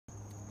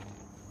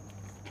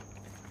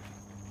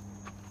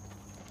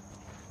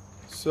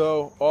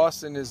So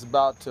Austin is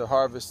about to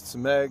harvest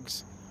some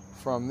eggs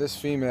from this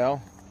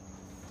female.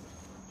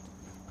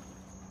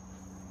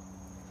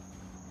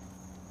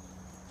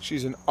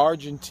 She's an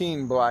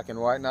Argentine black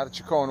and white, not a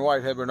Chicoan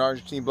whitehead, but an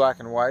Argentine black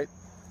and white.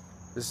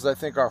 This is, I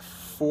think, our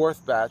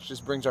fourth batch.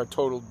 This brings our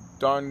total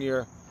darn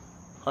near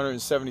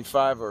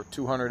 175 or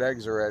 200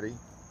 eggs already.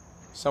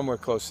 Somewhere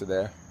close to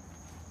there,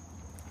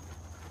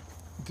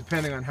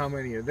 depending on how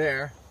many are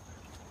there.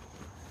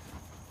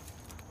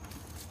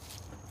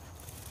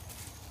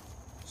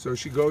 So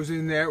she goes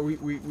in there.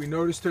 We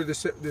noticed her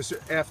this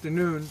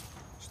afternoon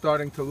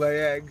starting to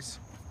lay eggs.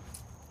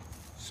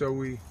 So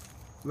we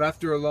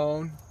left her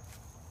alone,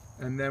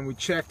 and then we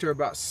checked her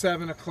about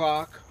 7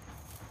 o'clock,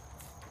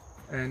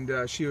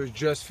 and she was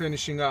just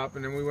finishing up.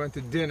 And then we went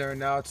to dinner. And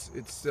now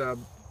it's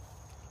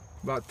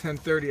about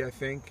 10:30, I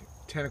think,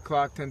 10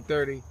 o'clock,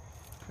 10:30.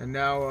 And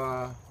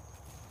now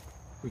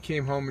we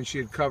came home and she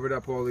had covered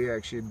up all the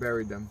eggs. She had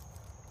buried them.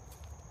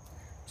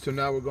 So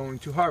now we're going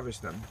to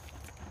harvest them.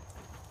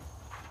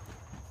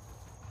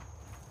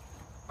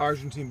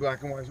 Argentine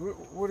black and white.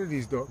 What are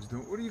these dogs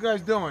doing? What are you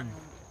guys doing?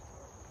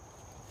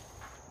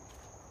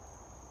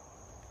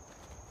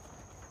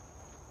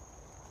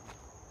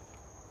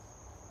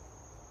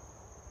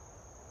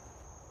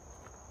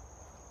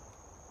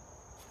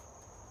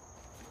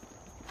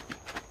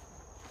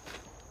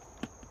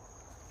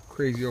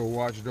 Crazy old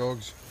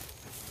watchdogs.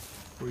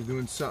 We're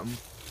doing something.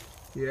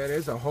 Yeah,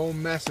 there's a whole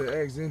mess of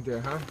eggs in there,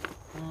 huh?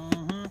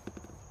 Mm-hmm.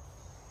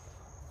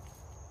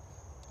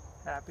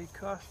 Happy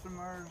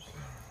customers.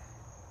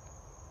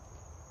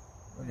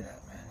 Look at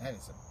that, man. That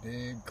is a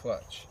big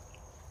clutch.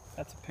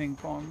 That's a ping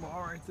pong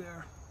ball right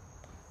there.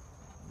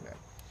 Yeah.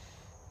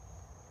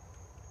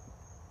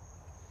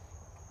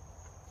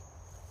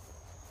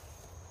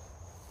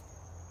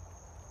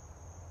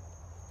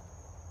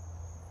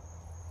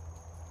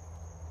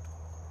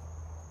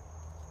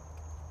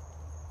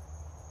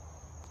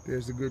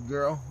 There's a good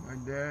girl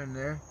right there and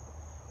there.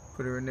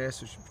 Put her in there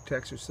so she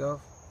protects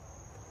herself.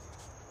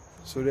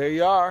 So there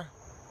you are,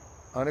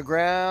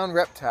 underground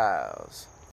reptiles.